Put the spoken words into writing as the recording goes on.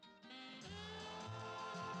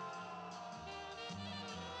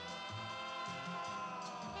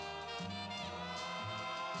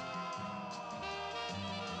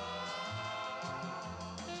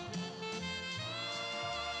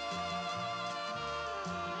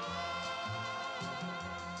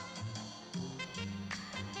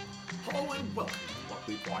Hello and welcome to What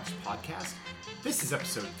We've Watched podcast. This is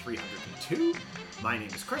episode 302. My name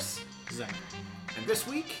is Chris. Zach. And this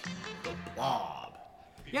week, The Blob.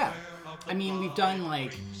 Yeah. I mean, we've done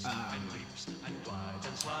like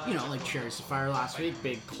Chariots of Fire last week,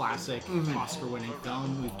 big classic Oscar-winning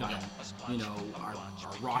film. We've done, our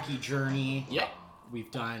Rocky journey. Yep.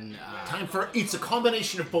 We've done... Time for It's a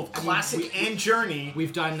combination of both classic and journey.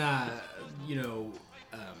 We've done,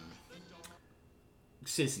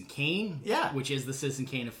 Citizen Kane. Yeah. Which is the Citizen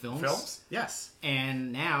Kane of films. Films? Yes.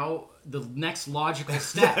 And now, the next logical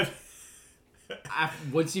step,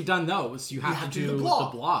 once you've done those, you have to do the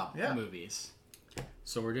Blob movies.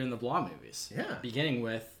 So we're doing the Blob movies. Yeah. Beginning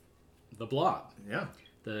with The Blob. Yeah.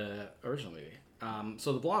 The original movie.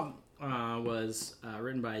 So The Blob was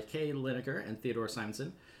written by Kay Lineker and Theodore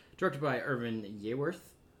Simonson, directed by Irvin Yeworth,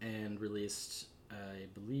 and released, I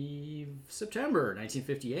believe, September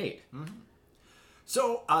 1958. Mm-hmm.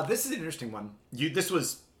 So this is an interesting one. This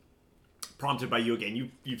was prompted by you again.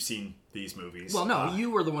 You've seen these movies. Well, no,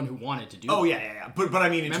 you were the one who wanted to do. Oh yeah. But I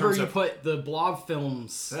mean, in remember terms you of put the Blob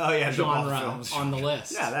films genre on the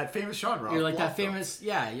list. Yeah, that famous genre. You're like that famous.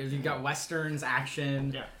 Yeah, you got westerns,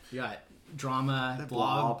 action. Yeah, you got drama, the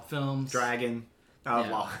Blob films, Dragon.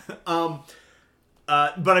 Yeah.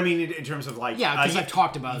 But I mean, in terms of like, because I've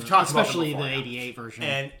talked about it, especially the '88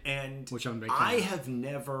 version, and which I'm a big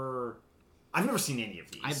fan. I've never seen any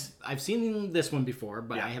of these. I've seen this one before,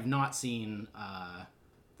 but Yeah. I have not seen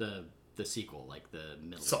the sequel, like the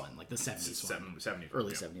middle one, like the 70s one. 70s,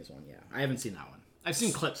 early 70s one. Yeah, I haven't seen that one. I've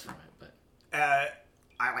seen clips from it, but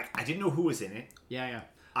I didn't know who was in it. Yeah.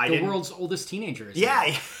 The world's oldest teenager.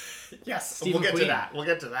 Yeah. Yes. Stephen We'll Queen.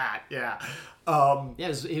 get to that. Yeah. It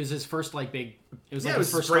was his first big. It was Yeah, like it was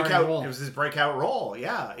his first breakout. starring role. It was his breakout role.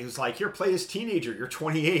 Yeah, it was like, here, play this teenager. You're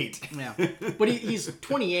 28. Yeah, but he's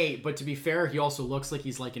 28. But to be fair, he also looks like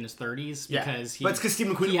he's like in his 30s because but it's because Steve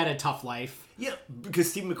McQueen. He had a tough life. Yeah, because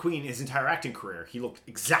Steve McQueen, his entire acting career, he looked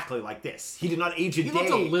exactly like this. He did not age a day. He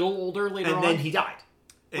looked a little older later on, and then he died.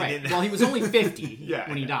 Right. Well, he was only 50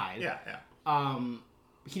 when he died. Yeah.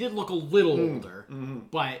 He did look a little older,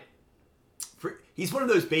 but. He's one of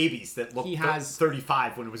those babies that looked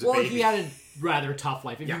 35 when it was a baby. Well, he had a rather tough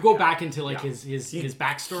life. If you go back into his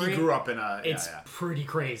backstory, he grew up in a. It's pretty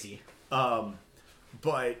crazy.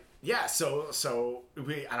 But yeah, so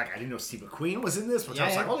I didn't know Steve McQueen was in this, which I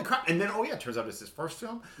was like, holy crap! And then it turns out it's his first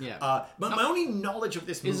film. Yeah. But my only knowledge of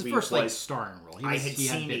this movie was his first was starring role. I had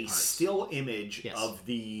seen a still image of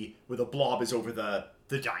where the blob is over the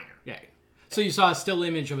diner. Yeah. So you saw a still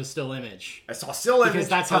image of a still image. I saw a still image. Because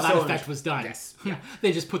that's how that effect was done. Yes. Yeah.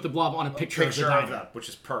 They just put the blob on a picture of the diner. Which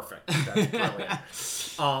is perfect. That's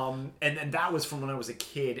brilliant. And that was from when I was a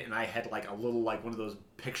kid, and I had like a little like one of those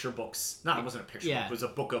picture books. No, it wasn't a picture book. It was a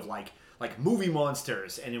book of like movie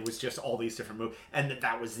monsters, and it was just all these different movies, and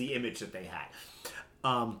that was the image that they had.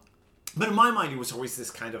 But in my mind, it was always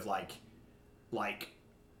this kind of like.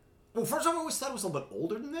 Well, first I always thought it was a little bit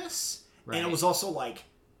older than this, and it was also like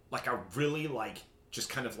a really just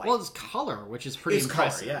kind of like... Well, it's color, which is pretty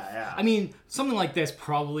impressive. Color, yeah. I mean, something like this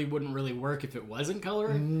probably wouldn't really work if it wasn't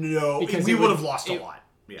color. No, because we would have lost a lot.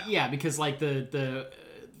 Yeah, because like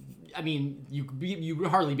I mean, you would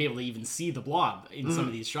hardly be able to even see the blob in some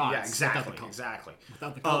of these shots. Yeah, exactly.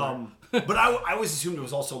 Without the color. But I always assumed it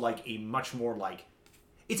was also like a much more like...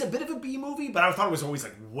 It's a bit of a B movie, but I thought it was always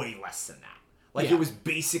like way less than that. It was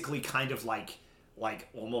basically kind of like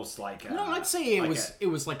almost like no, I'd say it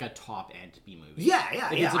was like a top end B movie. Yeah.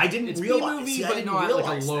 I didn't it's realize. B movie, but not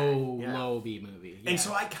like a low B movie. Yeah. And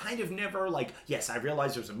so I kind of never I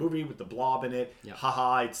realized there was a movie with the blob in it. Yeah.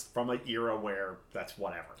 Haha, it's from an era where that's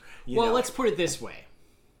whatever. Let's put it this way.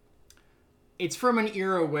 It's from an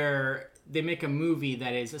era where they make a movie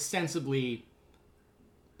that is ostensibly,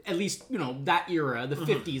 at least, that era, the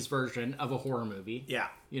 50s version of a horror movie. Yeah.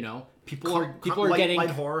 People are getting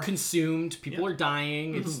consumed. People are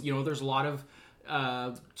dying. It's there's a lot of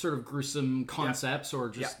sort of gruesome concepts or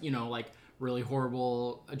just really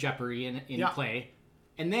horrible jeopardy in play,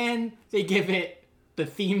 and then they give it the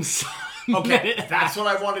theme song. Okay, that's what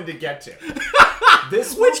I wanted to get to.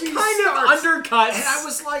 This which kind of undercuts. And I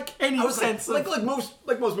was like,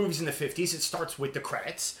 like most movies in the 50s, it starts with the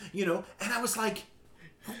credits, and I was like.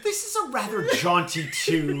 This is a rather jaunty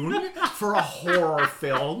tune for a horror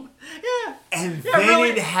film. Yeah. And then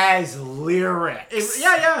it has lyrics.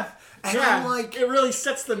 And I'm like... It really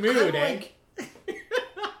sets the mood,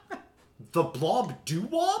 The Blob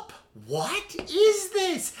Doo-Wop? What is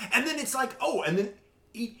this? And then it's like, and then...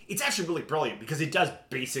 It's actually really brilliant because it does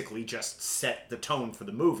basically just set the tone for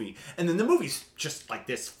the movie. And then the movie's just like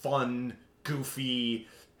this fun, goofy...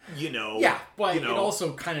 Yeah, but it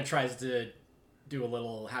also kind of tries to do a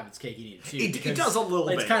little have its cake and eat it too. It does a little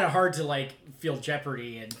bit. It's kind of hard to like feel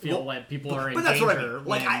jeopardy and feel like people are in danger. But that's what I mean.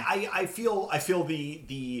 Like I feel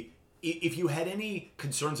the if you had any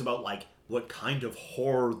concerns about like what kind of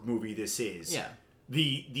horror movie this is,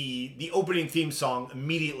 the opening theme song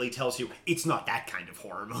immediately tells you it's not that kind of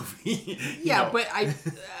horror movie. But I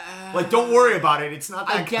like don't worry about it. It's not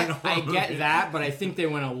that kind of horror movie. I get that, but I think they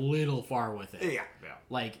went a little far with it. Yeah.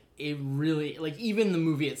 Like it really, like even the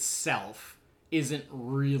movie itself isn't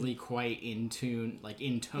really quite in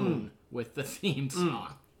tone with the theme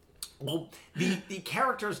song. Well, the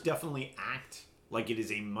characters definitely act like it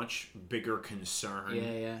is a much bigger concern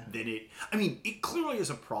than it... I mean, it clearly is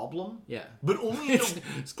a problem. Yeah. But only...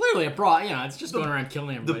 It's clearly a problem. It's just going around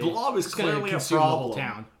killing everybody. The blob is clearly a problem. The whole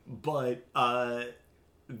town. But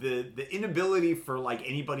the inability for, like,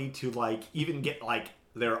 anybody to, like, even get, like,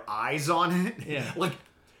 their eyes on it. Yeah. Like...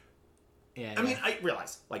 Yeah, I mean, I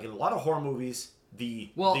realize, like, in a lot of horror movies, the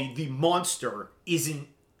monster isn't,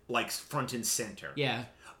 like, front and center. Yeah.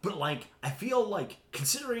 But, like, I feel like,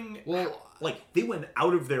 considering... Like, they went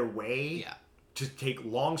out of their way to take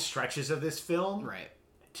long stretches of this film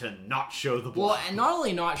to not show the blood. Well, and not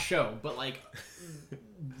only not show, but, like,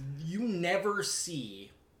 you never see,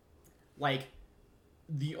 like,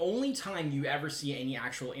 the only time you ever see any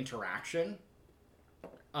actual interaction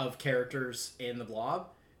of characters in the blob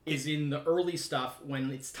is in the early stuff when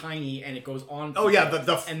it's tiny and it goes on.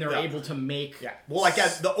 And they're able to make. Yeah. Well, like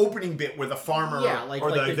at the opening bit where the farmer,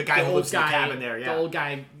 or the guy who lives in the cabin there, the old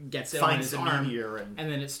guy gets it on his arm,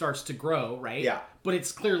 and then it starts to grow, right? Yeah. But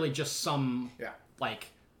it's clearly just some like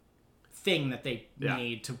thing that they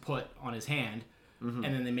made to put on his hand, and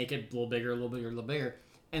then they make it a little bigger, a little bigger, a little bigger,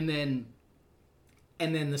 and then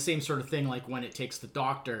the same sort of thing, like when it takes the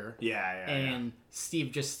doctor. And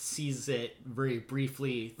Steve just sees it very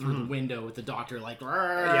briefly through the window with the doctor, like...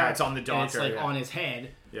 it's on the doctor. And it's, like, on his head.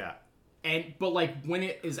 Yeah. But, like, when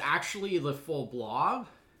it is actually the full blob,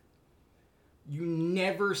 you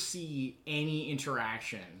never see any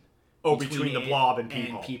interaction between the blob and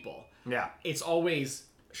people. Yeah. It's always...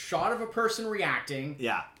 shot of a person reacting.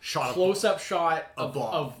 Yeah. Close-up shot of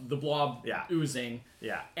the blob oozing.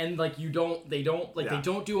 Yeah. And, like, they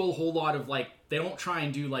don't do a whole lot of, like, they don't try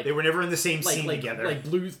and do, like... They were never in the same scene together. Like,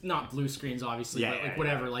 not blue screens, obviously, but, like,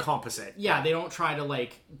 whatever. Like, composite. Yeah, they don't try to,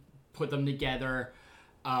 like, put them together.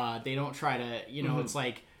 They don't try to, it's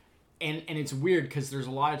like... And it's weird, because there's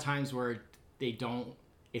a lot of times where they don't...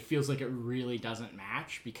 It feels like it really doesn't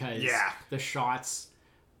match, because the shots,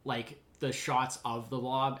 like... the shots of the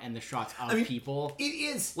blob and the shots of people. It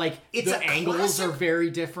is like the angles are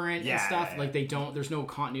very different and stuff. Like they don't. There's no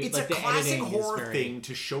continuity. It's like a classic horror thing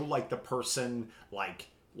to show like the person like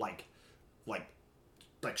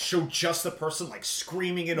show just the person like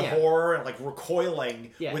screaming in horror and like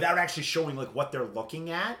recoiling without actually showing like what they're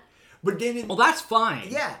looking at. But then that's fine.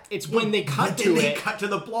 Yeah, it's when they cut to it. They cut to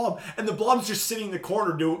the blob, and the blob's just sitting in the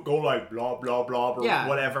corner, go like blah blah blah or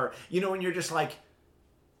whatever, and you're just like.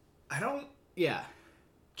 I don't... Yeah.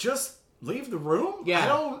 Just leave the room? Yeah. I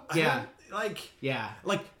don't like... Yeah.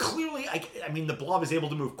 Like, clearly, I mean, the blob is able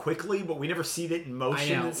to move quickly, but we never see it in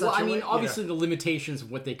motion. I know. Well, I mean, obviously the limitations of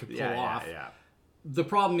what they could pull off. Yeah. The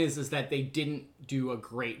problem is that they didn't do a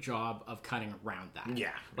great job of cutting around that.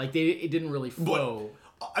 Yeah. Like, it didn't really flow.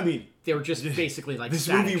 But, I mean... They were just basically, like, this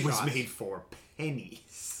movie was made for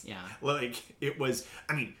pennies. Yeah. Like, it was...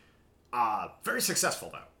 I mean, very successful,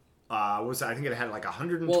 though. I think it had like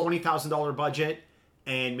 $120,000 budget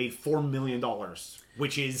and made $4 million,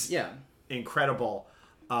 which is incredible.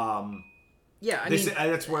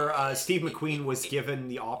 That's where Steve McQueen was given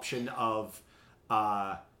the option of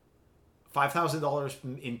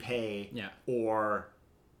 $5,000 in pay or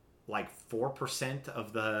like 4%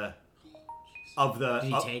 of the Did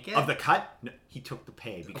he take it? Of the cut. No, he took the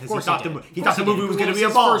pay because he thought the movie was going to be a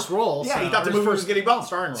bomb. First role. Yeah, he thought the movie was going to be a bomb.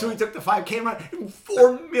 So he took the $5K and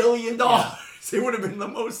 $4 million. Yeah. It would have been the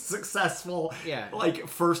most successful like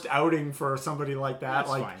first outing for somebody like that. That's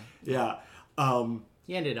like fine. Yeah.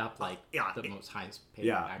 He ended up like the most highest paid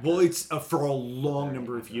actor. Well, it's for a long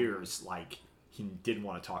number of years like he didn't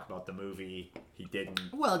want to talk about the movie. He didn't.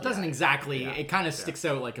 Well, it doesn't exactly. It kind of sticks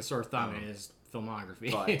out like a sore thumb in his filmography.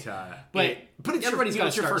 But it's everybody's got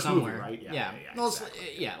to start first somewhere, movie, right? Yeah. Well,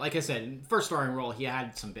 exactly. Like I said, first starring role. He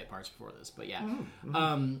had some bit parts before this, but yeah.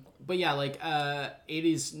 But yeah, like it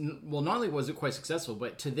is. Well, not only was it quite successful,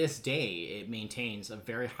 but to this day, it maintains a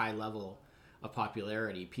very high level of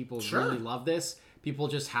popularity. People really love this. People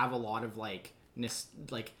just have a lot of like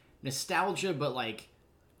nostalgia, but like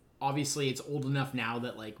obviously it's old enough now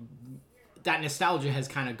that like that nostalgia has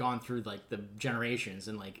kind of gone through like the generations,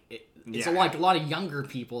 and like it's a lot of younger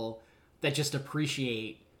people that just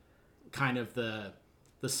appreciate kind of the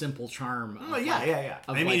simple charm. Of,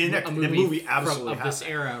 I mean, the movie absolutely of this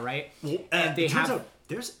era, right? Well, and they have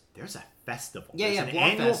there's a festival. There's an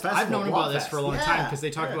annual festival. I've known about this for a long time because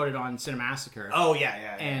they talked about it on Cinemassacre. Oh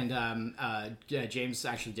And James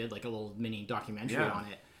actually did like a little mini documentary on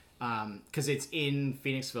it. Because it's in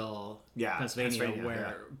Phoenixville, Pennsylvania,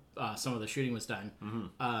 where some of the shooting was done,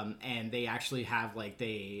 and they actually have like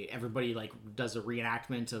everybody like does a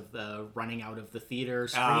reenactment of the running out of the theater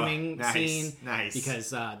screaming scene,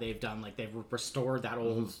 because they've restored that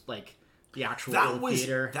old like the actual old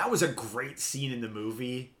theater. That was a great scene in the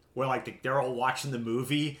movie where like they're all watching the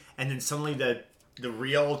movie, and then suddenly the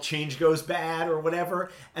reel change goes bad or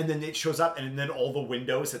whatever, and then it shows up, and then all the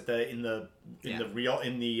windows in the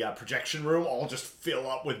projection room all just fill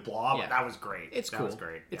up with blob. Yeah. That was great. It's cool.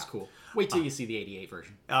 It's cool. Wait till you see the '88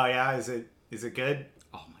 version. Oh yeah, is it good?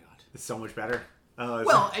 Oh my god, it's so much better.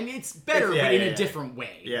 Well, I mean, it's better, but in a different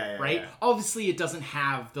way. Right. Yeah. Obviously, it doesn't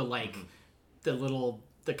have the like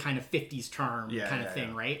the kind of '50s charm kind of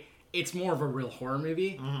thing, right? It's more of a real horror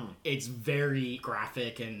movie. It's very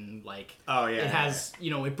graphic and like it has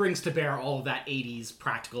it brings to bear all of that 80s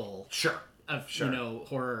practical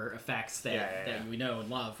horror effects that we know and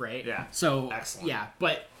love, right? Yeah. So excellent.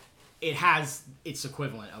 But it has its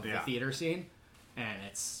equivalent of the theater scene, and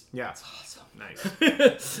it's awesome.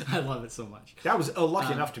 Nice. I love it so much. That was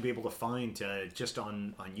lucky enough to be able to find just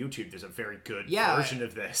on YouTube. There's a very good version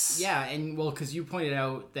of this. Yeah, and well, because you pointed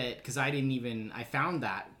out that because I found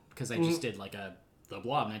that. Because I just did like The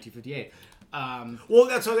Blob 1958. Well,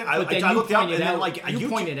 that's what I looked out, and then like you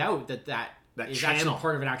pointed out that is channel. Actually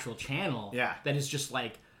part of an actual channel. Yeah. That is just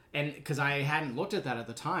like, and because I hadn't looked at that at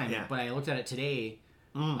the time, but I looked at it today,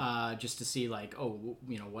 just to see like,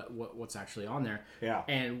 what's actually on there. Yeah.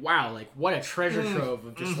 And wow, like what a treasure trove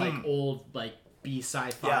of just like old like B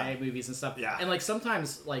sci-fi movies and stuff. Yeah. And like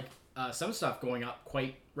sometimes like some stuff going up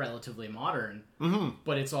quite relatively modern,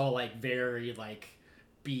 but it's all like very like.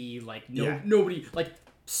 Nobody like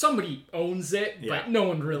somebody owns it, but no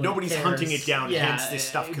one really nobody's cares. Hunting it down. Hence, this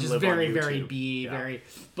stuff can just live very, on YouTube. very B, very,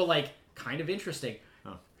 but like kind of interesting.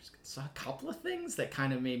 Saw a couple of things that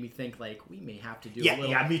kind of made me think like we may have to do. a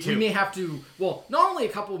little, me too. We may have to. Well, not only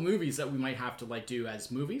a couple of movies that we might have to like do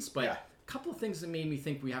as movies, but a couple of things that made me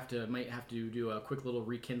think we might have to do a quick little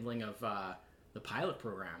rekindling of. The pilot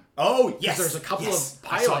program. Oh yes, there's a couple of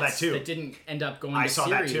pilots that didn't end up going to series. I saw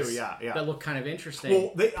that too. Yeah. That looked kind of interesting.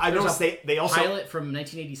 Well, I noticed they also pilot from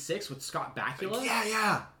 1986 with Scott Bakula.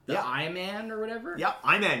 Yeah. The I-Man or whatever. Yeah,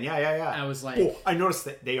 I-Man. Yeah. I was like, I noticed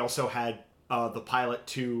that they also had the pilot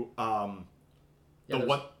to the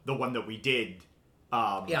one that we did.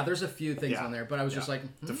 There's a few things on there, but I was just like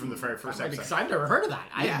from the very first episode. Because I've never heard of that.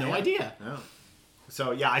 I had no idea. No.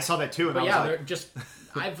 So I saw that too, and but I was like, they're just.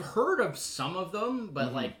 I've heard of some of them,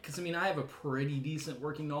 but like, because I mean, I have a pretty decent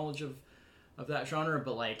working knowledge of that genre,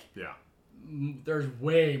 but like, there's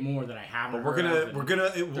way more that I haven't.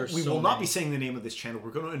 But we will not be saying the name of this channel.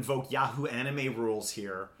 We're going to invoke Yahoo Anime rules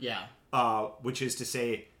here. Yeah. Which is to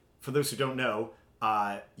say, for those who don't know,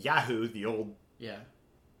 Yahoo, the old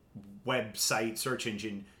website search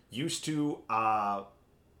engine, used to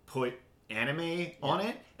put anime on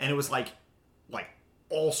it, and it was like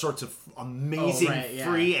all sorts of amazing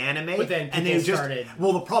free anime, but then and they started.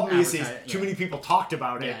 Well, the problem is too many people talked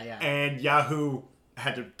about it, and Yahoo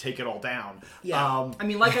had to take it all down. Yeah, I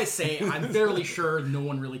mean, like I say, I'm fairly sure no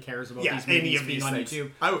one really cares about these movies being on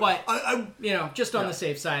YouTube. But just on the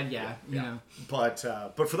safe side, you know. But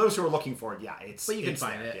for those who are looking for it, it's. But you can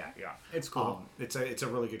find it. Yeah, it's cool. It's a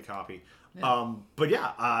really good copy.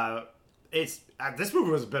 Yeah. It's this movie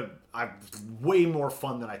was way more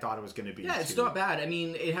fun than I thought it was going to be. Yeah, it's not bad. I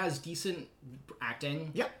mean, it has decent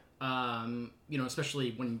acting. Yep.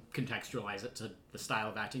 Especially when you contextualize it to the style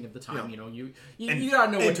of acting of the time. You gotta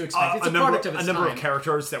know what to expect. It's a product of its time. A number of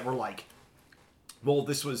characters that were like, well,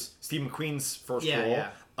 this was Steve McQueen's first role.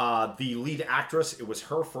 Yeah. The lead actress, it was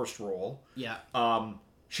her first role. Yeah.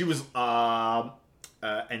 She was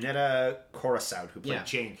Annetta Coruscant, who played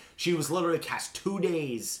Jane. She was literally cast 2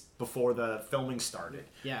 days before the filming started.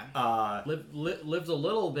 Yeah. Lived a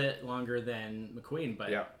little bit longer than McQueen,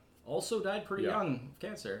 but also died pretty young of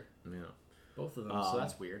cancer. Yeah. Both of them, so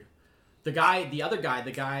that's weird. The guy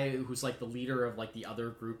who's like the leader of like the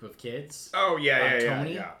other group of kids. Oh,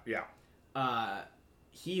 Tony, yeah.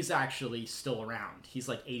 He's actually still around. He's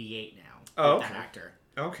like 88 now. Oh, that actor.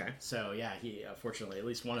 Okay. So, he, fortunately, at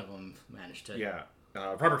least one of them managed to... Yeah.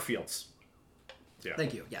 Robert Fields. Yeah.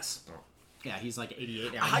 Thank you, yes. Yeah, he's like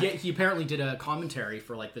 88 now. He apparently did a commentary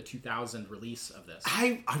for like the 2000 release of this.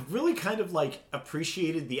 I really kind of like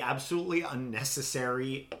appreciated the absolutely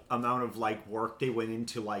unnecessary amount of like work they went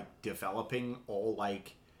into like developing all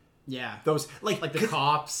like those like the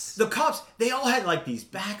cops. The cops, they all had like these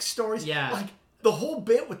backstories. Yeah. Like the whole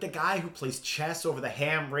bit with the guy who plays chess over the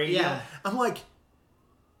ham radio. Yeah. I'm like,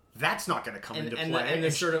 that's not going to come into play.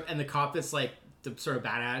 And the cop that's like the sort of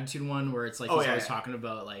bad attitude one where it's like he's always talking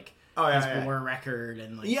about like his war record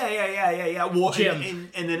and like well, Jim.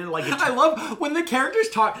 And then like I love when the characters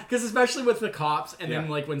talk, because especially with the cops and then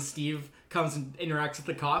like when Steve comes and interacts with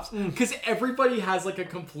the cops, because everybody has like a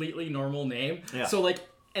completely normal name, so like,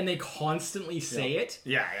 and they constantly say it.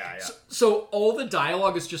 So all the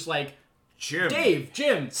dialogue is just like Jim, Dave,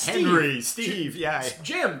 Jim, Steve, Henry, Steve,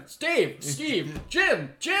 Jim, Dave, Steve,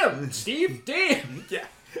 Jim, Steve, Dave.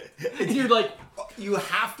 And you're like, you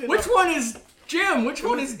have to. Which one is Jim? Which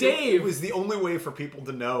one is Dave? It was the only way for people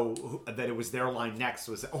to know that it was their line next.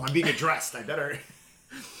 Was I'm being addressed. I better.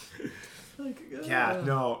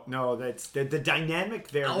 No. That's the dynamic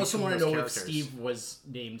there. I also want to know if Steve was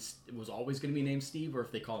always going to be named Steve, or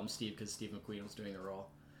if they call him Steve because Steve McQueen was doing the role.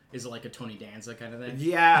 Is it like a Tony Danza kind of thing?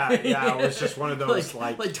 Yeah. It was just one of those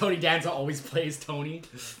like Tony Danza always plays Tony.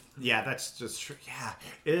 Yeah, that's just true. Yeah,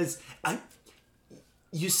 it is.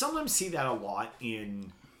 You sometimes see that a lot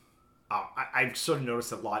in. I've sort of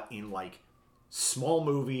noticed a lot in like small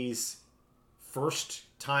movies. First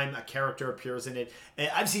time a character appears in it,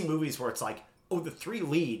 and I've seen movies where it's like, the three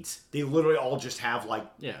leads, they literally all just have like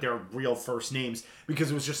their real first names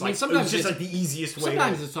because it was just like sometimes it was just like the easiest way.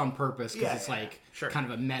 Sometimes it's on purpose because it's like kind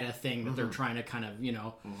of a meta thing that they're trying to kind of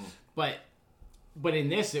but in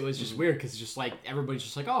this it was just weird because it's just like everybody's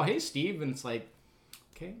just like, oh hey Steve, and it's like,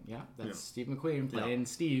 okay, that's Steve McQueen playing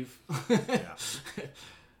Steve.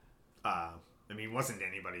 I mean, wasn't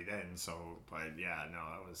anybody then, so but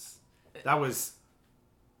that was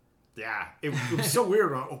it was so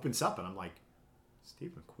weird when it opens up and I'm like,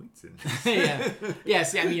 Steve McQueen's in this.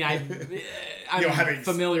 Yes, I mean, I'm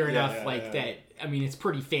familiar enough that. I mean, it's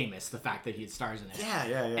pretty famous the fact that he stars in it.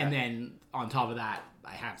 Yeah. And then on top of that,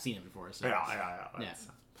 I have seen it before. So. Yeah.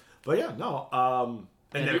 But and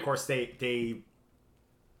then of course they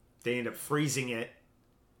end up freezing it.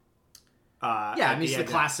 It's the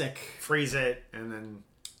classic freeze it and then.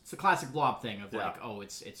 It's the classic Blob thing of like,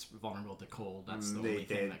 it's vulnerable to cold. That's the only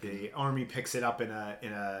thing that the army picks it up in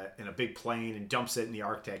a big plane and dumps it in the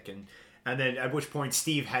Arctic, and then at which point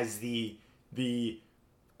Steve has the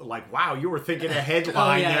like, wow, you were thinking ahead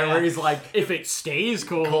line where he's like, if it stays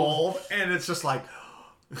cold, and it's just like,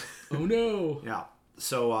 oh no. Yeah.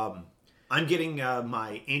 So I'm getting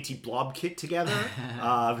my anti-blob kit together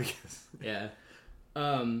because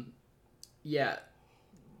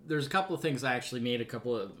there's a couple of things I actually made.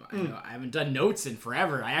 I haven't done notes in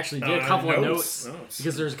forever. I actually did a couple of notes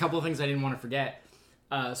because there's a couple of things I didn't want to forget.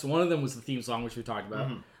 So one of them was the theme song, which we talked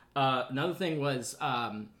about. Another thing was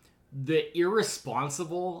the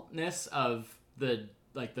irresponsibleness of the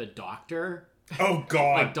doctor. Oh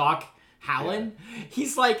God, like Doc Hallen. Yeah.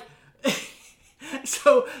 He's like,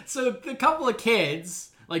 so a couple of kids,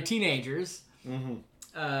 like teenagers,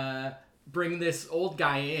 bring this old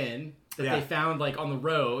guy in. That they found like on the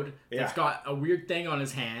road that's got a weird thing on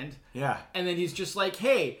his hand. Yeah. And then he's just like,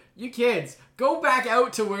 hey, you kids, go back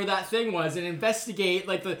out to where that thing was and investigate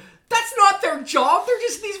that's not their job. They're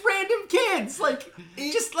just these random kids. Like,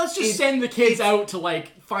 let's just send the kids out to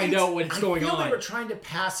like find out what's going on. They were trying to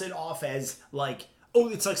pass it off as like,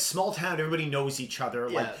 it's like small town. Everybody knows each other.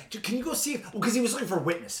 Yeah. Like, can you go see? Because he was looking for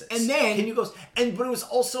witnesses. And then can you go? But it was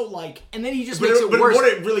also like, and then he just makes it worse. What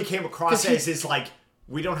it really came across as is like,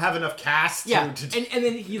 we don't have enough cast. And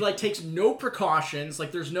then he like takes no precautions.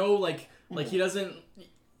 Like there's no like he doesn't.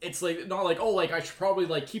 It's like not like, I should probably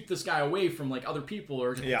like keep this guy away from like other people,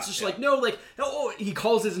 or it's just like no, like he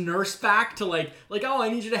calls his nurse back to like I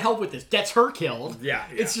need you to help with this. Gets her killed. Yeah.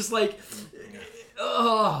 It's just like.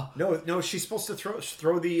 No, she's supposed to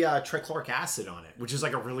throw the trichloric acid on it, which is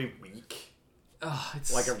like a really weak.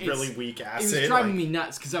 It's like a really weak acid. It was driving me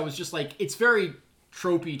nuts because I was just like, it's very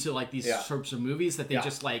tropey to like these sorts of movies that they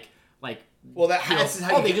just like well that has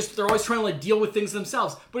they're always trying to like deal with things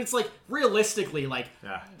themselves, but it's like realistically like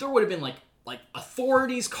there would have been like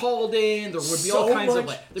authorities called in, there would be all kinds of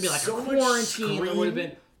like there'd be like a quarantine, there would have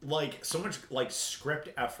been like so much like script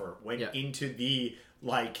effort went into the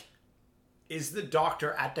like is the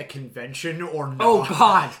doctor at the convention or not? Oh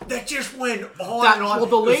God, that just went on and on. Well,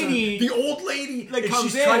 the lady, the old lady, that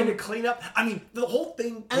comes she's trying to clean up. I mean, the whole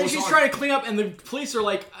thing. And then she's trying to clean up, and the police are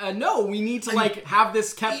like, "No, we need to have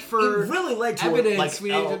this kept for it really led to evidence.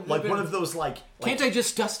 Like one of those can't I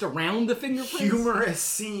just dust around the fingerprints?" Humorous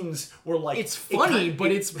scenes where it's funny,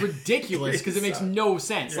 but it's ridiculous because it makes no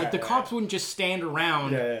sense. The cops wouldn't just stand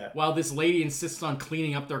around while this lady insists on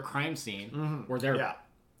cleaning up their crime scene or their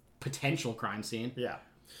potential crime scene. Yeah.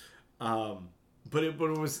 But it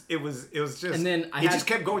was just, and then it just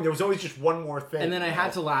kept going. There was always just one more thing. And then I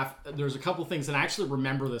had to laugh. There's a couple things, and I actually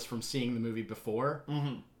remember this from seeing the movie before.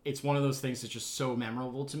 It's one of those things that's just so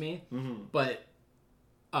memorable to me. But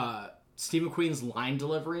Steve McQueen's line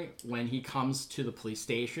delivery when he comes to the police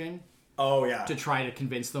station. Oh yeah. To try to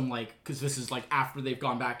convince them, because this is after they've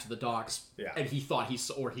gone back to the docks, and he thought he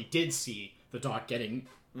did see the dock getting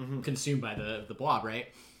consumed by the blob,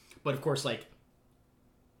 right? But of course,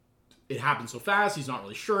 it happened so fast, he's not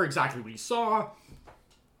really sure exactly what he saw.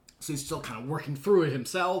 So he's still kind of working through it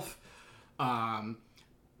himself. And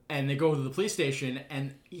they go to the police station,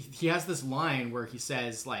 and he has this line where he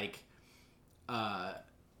says, where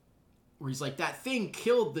he's like, that thing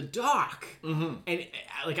killed the doc. And,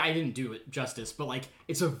 I didn't do it justice, but,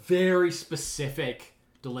 it's a very specific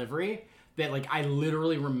delivery that, I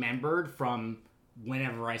literally remembered from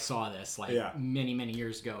whenever I saw this, many, many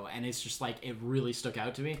years ago. And it's just, it really stuck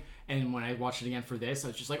out to me. And when I watched it again for this, I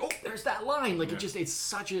was just like, oh, there's that line. It's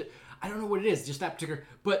such a... I don't know what it is, just that particular...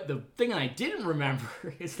 But the thing I didn't remember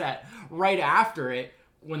is that right after it,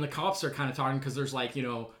 when the cops are kind of talking, because there's,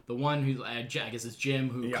 the one who... I guess it's Jim,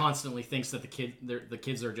 who constantly thinks that the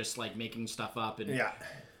kids are just, making stuff up and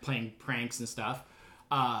playing pranks and stuff.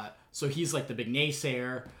 So he's, the big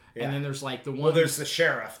naysayer... Yeah. And then there's the one. Well, there's the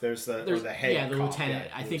sheriff. There's the head. Yeah, the cop. lieutenant.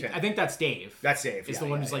 I think that's Dave. That's Dave. Is the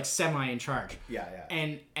one who's semi in charge. Yeah.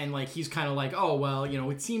 And he's kind of oh well,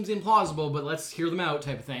 it seems implausible, but let's hear them out,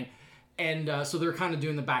 type of thing. And so they're kind of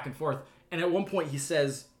doing the back and forth. And at one point he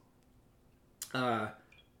says, Doc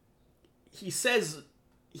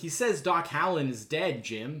Hallen is dead,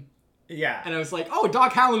 Jim. Yeah. And I was like, oh,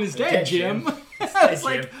 Doc Hallen is dead, Jim. It's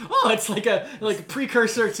it's like a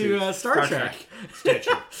precursor to Star Trek.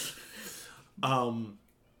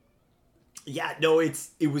 Yeah, no, it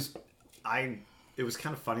was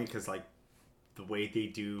kind of funny because the way they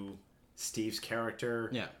do Steve's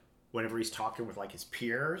character, whenever he's talking with his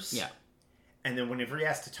peers, and then whenever he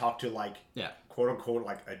has to talk to quote unquote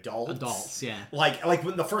adults, like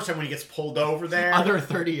when the first time when he gets pulled over there, other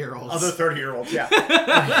 30-year-olds, yeah.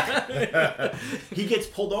 He gets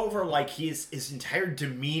pulled over, his entire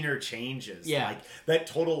demeanor changes, that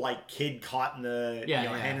total kid caught in the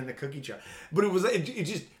hand in the cookie jar. But it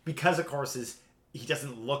just because of course he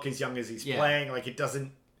doesn't look as young as he's playing, it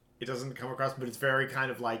doesn't come across, but it's very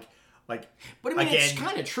kind of but I mean, again, it's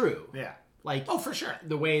kind of true, oh, for sure,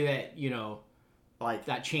 the way that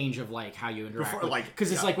that change of how you interact,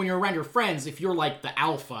 because it's when you're around your friends, if you're the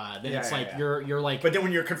alpha, then it's you're but then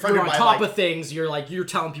when you're confronted you're on top of things, you're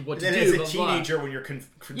telling people what to do. As a teenager, when you're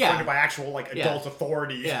confronted by actual adult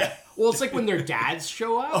authority, well, it's when their dads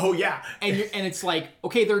show up. Oh yeah, and it's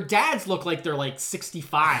okay, their dads look like they're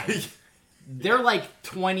 65. They're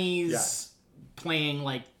 20s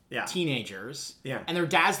playing teenagers, and their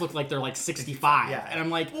dads look like they're 65, and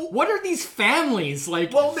I'm what are these families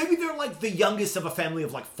like? Well, maybe they're the youngest of a family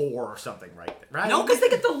of 4 or something, right? No, because they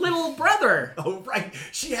get the little brother. Oh, right.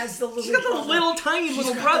 She has the little. She's got the little tiny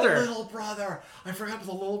little brother. The little brother. I forgot about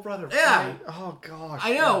the little brother. Yeah. Right? Oh gosh.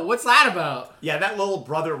 I know. What's that about? Yeah, that little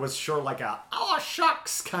brother was sure a oh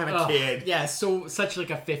shucks kind of kid. Yeah, such a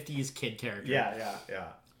 50s kid character. Yeah.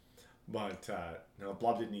 But no,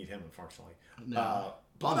 Blob didn't eat him, unfortunately. No.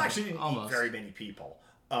 Blob actually didn't eat very many people.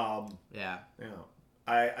 Yeah.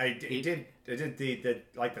 I did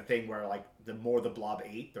the thing where the more the Blob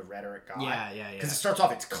ate, the redder it got. Yeah. Because it starts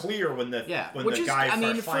off, it's clear when the guy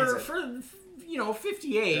first finds it. For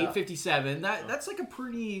 58, 57, that's a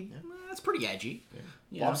pretty that's pretty edgy.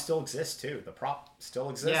 Yeah. Blob still exists too. The prop still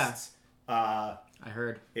exists. Yeah. I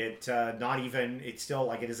heard it. Not even. It's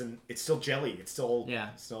still it isn't. It's still jelly. It's still.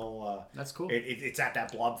 Yeah. Still. That's cool. It's at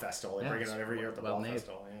that Blob Festival. They bring it out every year at the Blob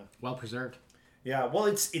Festival. Yeah. Well preserved. Yeah. Well,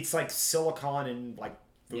 it's silicone and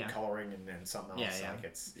food coloring and something else. Yeah.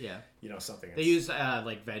 It's something. They use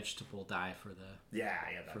vegetable dye for the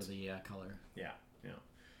for the color. Yeah.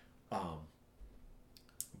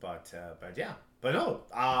 But no.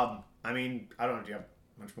 I mean, I don't know. Do you have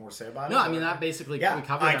much more to say about it? No, I mean that basically we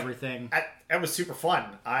covered everything. That was super fun.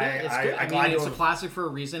 It's good. I mean, it's a classic for a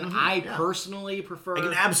reason. I personally prefer. I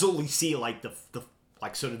can absolutely see the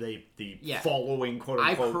Like, sort of the following, quote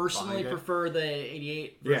unquote. I personally prefer the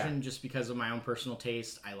 88 version just because of my own personal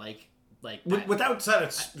taste. I like that, without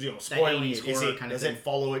spoiling it. Does it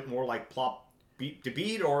follow it more like plot beat to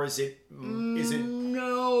beat, or is it?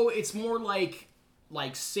 No, it's more like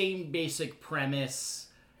same basic premise.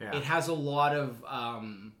 Yeah. It has a lot of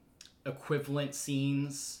equivalent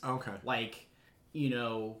scenes. Okay. Like,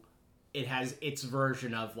 it has its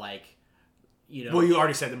version of like. Well, you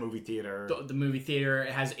already said the movie theater. The movie theater,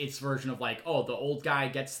 it has its version of like, the old guy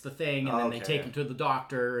gets the thing, and then they take him to the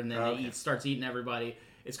doctor, and then he starts eating everybody.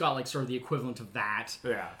 It's got like sort of the equivalent of that.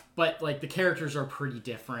 Yeah. But like the characters are pretty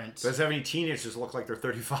different. Does it have any teenagers look like they're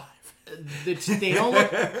 35? They don't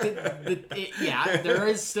look. There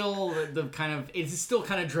is still the kind of. It's still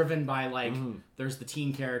kind of driven by like. There's the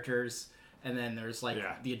teen characters, and then there's like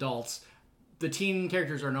the adults. The teen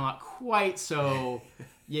characters are not quite so.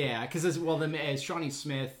 Yeah, because as Shawnee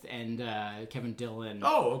Smith and Kevin Dillon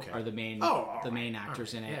are the main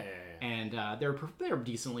actors in it, and they're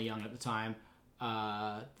decently young at the time.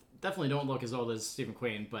 Definitely don't look as old as Stephen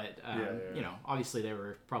Quinn, but obviously they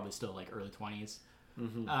were probably still like early 20s.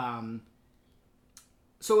 Mm-hmm.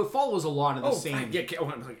 So it follows a lot of the same. Yeah,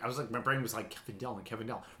 I was like, my brain was like Kevin Dillon,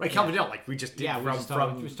 right? Kevin Dillon, like we just did. Yeah, we just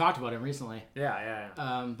talked about him recently. Yeah.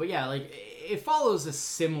 But yeah, like it follows a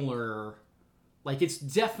similar. Like, it's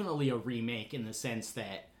definitely a remake in the sense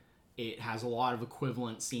that it has a lot of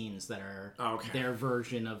equivalent scenes that are their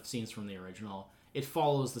version of scenes from the original. It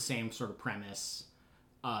follows the same sort of premise.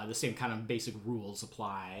 The same kind of basic rules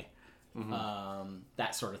apply.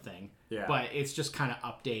 That sort of thing. Yeah. But it's just kind of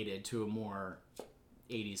updated to a more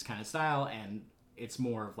 80s kind of style, and it's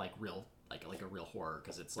more of like real, like a real horror,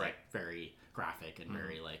 because it's like very graphic and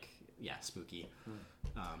very like, spooky.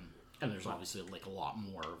 And there's obviously like a lot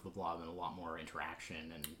more of the blob and a lot more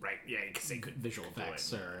interaction and because they could visual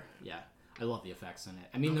effects I love the effects in it.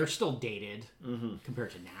 I mean, they're still dated compared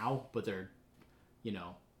to now, but they're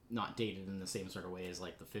not dated in the same sort of way as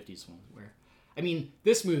like the 50s one. Where, I mean,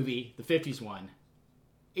 this movie, the 50s one,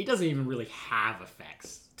 it doesn't even really have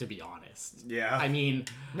effects, to be honest. Yeah. I mean,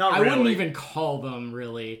 I wouldn't even call them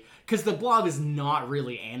really, because the blob is not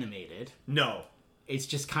really animated. No. It's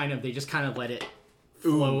just kind of, they just kind of let it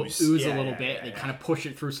ooze a little bit. They kind of push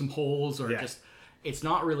it through some holes, or just, it's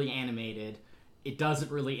not really animated. It doesn't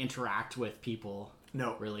really interact with people.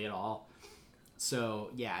 No. Really at all. So,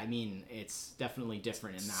 yeah, I mean, it's definitely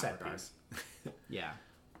different in that regard. Yeah.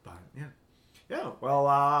 But, yeah,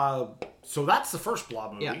 well, so that's the first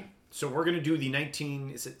Blob movie. Yeah. So we're going to do the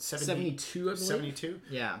 72, I believe? 72?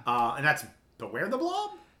 Yeah. And that's Beware the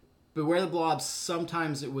Blob? Beware the Blob,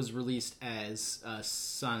 sometimes it was released as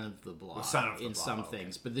Son of the Blob in some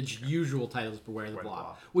things, but the usual title is Beware the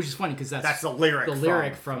Blob, which is funny because that's the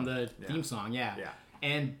lyric from the theme song, yeah.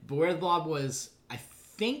 And Beware the Blob was, I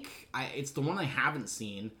think, it's the one I haven't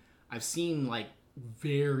seen. I've seen like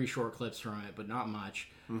very short clips from it, but not much.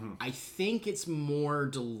 Mm-hmm. I think it's more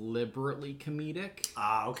deliberately comedic.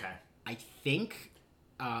 Okay. I think.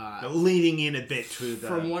 Leaning in a bit to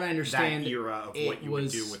from what I understand, that era of what you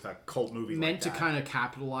would do with a cult movie meant like that. To kind of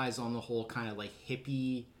capitalize on the whole kind of like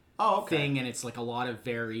hippie thing, and it's like a lot of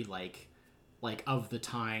very like of the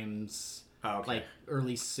times, like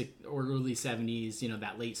early 70s,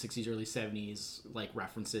 that late 60s, early 70s, like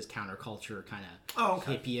references, counterculture kind of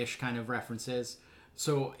hippie-ish kind of references.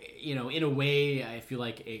 So, in a way, I feel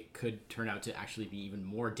like it could turn out to actually be even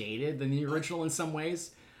more dated than the original in some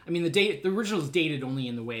ways. I mean, the original is dated only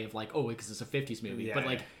in the way of like, because it's a 50s movie, but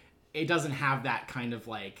like, it doesn't have that kind of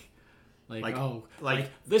like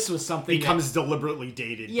this was something becomes deliberately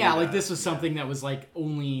dated. Yeah, like this was something that was like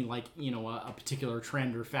only like a particular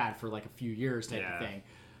trend or fad for like a few years type of thing.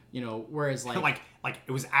 Whereas like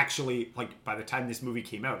it was actually like by the time this movie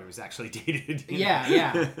came out, it was actually dated.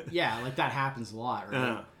 Yeah, like that happens a lot,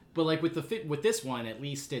 right? But like with this one, at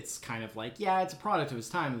least it's kind of like it's a product of its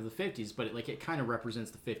time of the 50s, but it kind of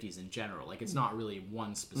represents the 50s in general. Like it's not really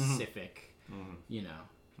one specific, and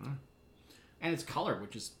it's color,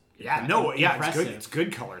 which is impressive. It's good. It's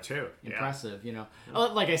good color too. Impressive,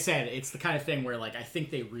 Like I said, it's the kind of thing where like I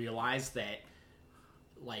think they realized that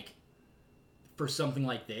like for something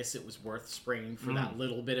like this, it was worth springing for that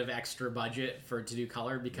little bit of extra budget to do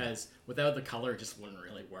color, because without the color, it just wouldn't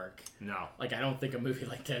really work. No. Like, I don't think a movie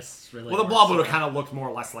like this really Well, the Blob would have kind of looked more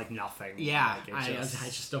or less like nothing. Yeah, I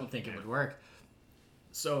just don't think it would work.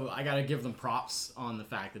 So I gotta give them props on the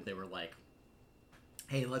fact that they were like,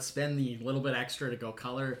 hey, let's spend the little bit extra to go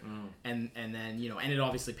color, and then, and it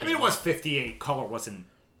obviously paid off. It was 58. Color wasn't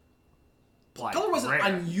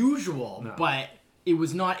unusual, but it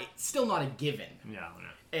was still not a given. Yeah.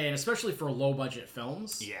 And especially for low budget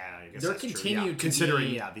films. Yeah, I guess there continued to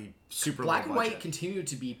considering the super black low and budget. white continued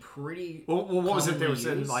to be pretty. Well, what was it? There was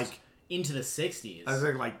into the 60s. I was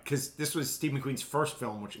like, because this was Steve McQueen's first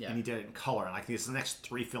film, and he did it in color, and like the next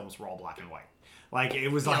 3 films were all black and white. Like it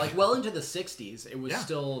was like well into the 60s, it was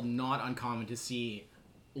still not uncommon to see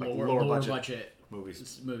lower budget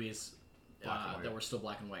movies that were still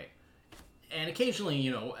black and white, and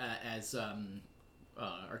occasionally, as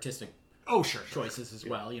artistic choices as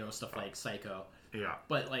well, stuff like Psycho. Yeah.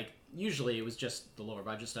 But like usually it was just the lower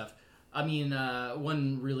budget stuff. I mean,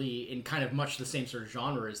 one really in kind of much the same sort of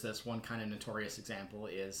genre as this, one kind of notorious example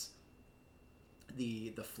is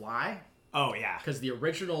the Fly. Oh yeah. Because the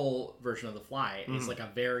original version of The Fly is like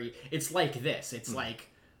it's like this. It's like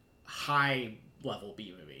high level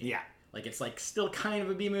B movie. Yeah. Like it's like still kind of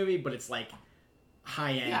a B movie, but it's like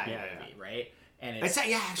high end B movie, right? And it's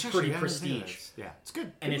pretty prestige. Yeah, it's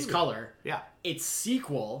good. And it's color. Yeah. Its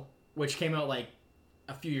sequel, which came out like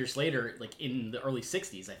a few years later, like in the early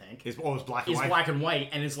 60s, I think. It's black and white. It's black and white,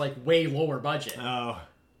 and it's like way lower budget. Oh.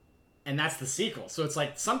 And that's the sequel. So it's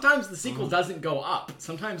like sometimes the sequel doesn't go up.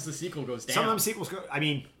 Sometimes the sequel goes down. Sometimes sequels go... I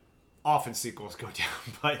mean, often sequels go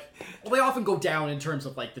down, but... Well, they often go down in terms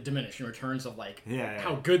of like the diminishing returns of like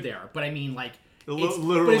how good they are. But I mean, like...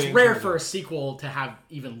 it's rare for a sequel to have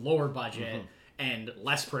even lower budget and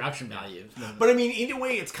less production value. But I mean, either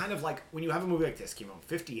way, it's kind of like when you have a movie like this, came out in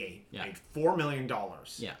 58, made $4 million.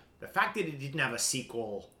 Yeah. The fact that it didn't have a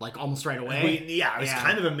sequel... Like, almost right away? It was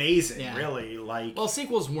kind of amazing, really. Like, well,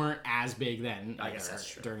 sequels weren't as big then, I guess that's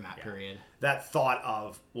true. During that period. That thought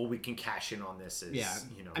of, well, we can cash in on this is,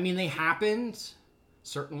 I mean, they happened,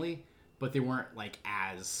 certainly, but they weren't, like,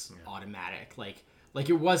 as automatic. Like,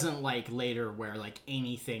 it wasn't, like, later where, like,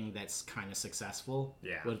 anything that's kind of successful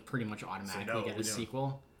would pretty much automatically get a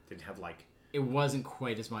sequel. Didn't have, like... It wasn't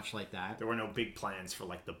quite as much like that. There were no big plans for,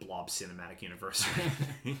 like, the Blob Cinematic Universe.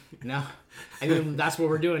 No. I mean, that's what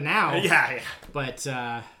we're doing now. Yeah. But,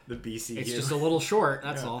 the BCU. It's just a little short,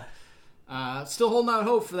 that's all. Still holding out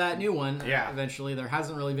hope for that new one. Yeah. Eventually. There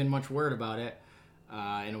hasn't really been much word about it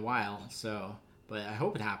in a while, so... But I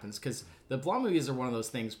hope it happens, because the Blob movies are one of those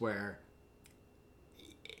things where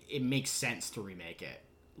it makes sense to remake it.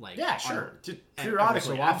 Like, sure.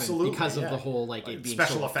 Periodically, absolutely. Because of the whole, like it being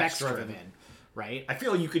special so effects driven. Right? I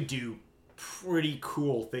feel you could do pretty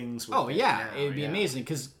cool things with it. It would be amazing.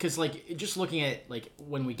 Because, like, just looking at, like,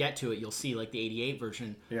 when we get to it, you'll see, like, the 88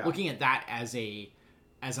 version. Yeah. Looking at that as a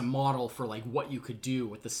model for, like, what you could do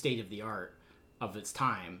with the state of the art of its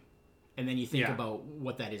time. And then you think about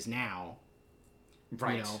what that is now.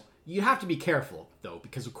 Right. You know, you have to be careful, though,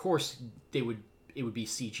 because, of course, it would be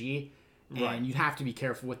CG. And you'd have to be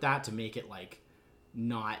careful with that to make it, like,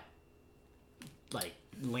 not, like,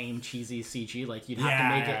 lame, cheesy CG. Like, you'd have to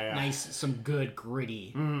make it nice, some good,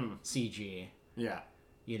 gritty CG. Yeah.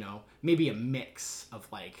 You know? Maybe a mix of,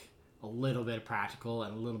 like, a little bit of practical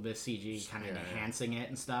and a little bit of CG kind of enhancing it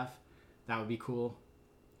and stuff. That would be cool.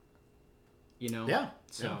 You know? Yeah.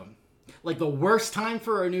 So... Like, the worst time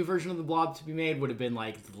for a new version of the Blob to be made would have been,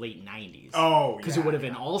 like, the late 90s. Oh, because it would have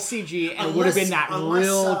been all CG, and it would have been that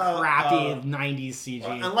real crappy 90s CG.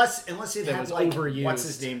 Unless it that had, was like, overused. What's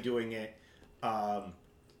his name doing it? And I'm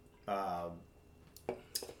going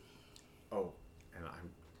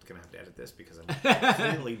to have to edit this because I'm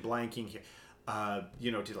completely blanking here.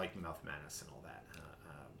 Did, like, Mouth Madness and all that.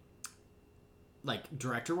 Like,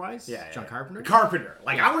 director-wise? Yeah. John Carpenter? Carpenter.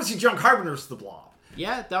 Like, I want to see John Carpenter's The Blob.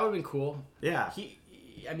 Yeah, that would have been cool. Yeah.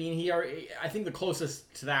 I think the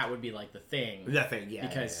closest to that would be like The Thing. The Thing, yeah.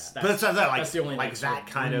 Because that's the only like that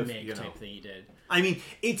kind of type thing he did. I mean,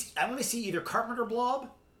 I want to see either Carpenter Blob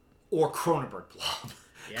or Cronenberg Blob.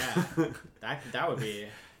 Yeah, that would be.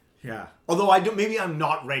 Yeah. Although maybe I'm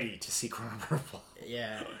not ready to see Cronenberg Blob.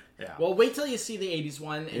 Yeah. Yeah. Well, wait till you see the '80s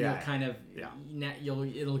one, and you'll kind of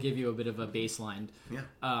it'll give you a bit of a baseline. Yeah.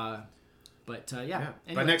 But Anyway.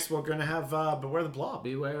 But next we're gonna have Beware the Blob.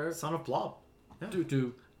 Beware, Son of Blob. Do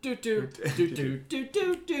do do do do do do do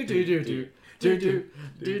do do do do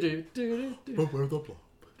do do do. Beware the Blob.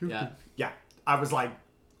 Yeah. Yeah. I was like,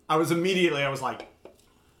 all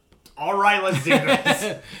right, let's do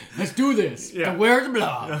this. Let's do this. Yeah. Beware the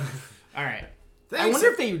Blob. All right. Thanks. I wonder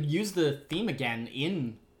if they would use the theme again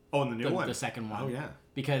in the new one, the second one. Oh yeah.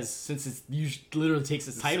 Because since it literally takes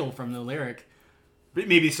its title from the lyric.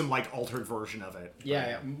 Maybe some, like, altered version of it.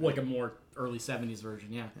 Yeah, like a more early 70s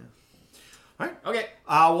version, yeah. All right. Okay.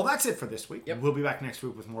 Well, that's it for this week. Yep. We'll be back next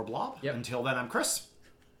week with more Blob. Yep. Until then, I'm Chris.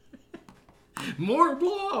 More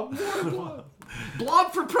Blob! More Blob!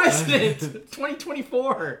 Blob for President!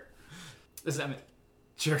 2024! This is Emmett.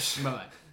 Cheers. Bye-bye.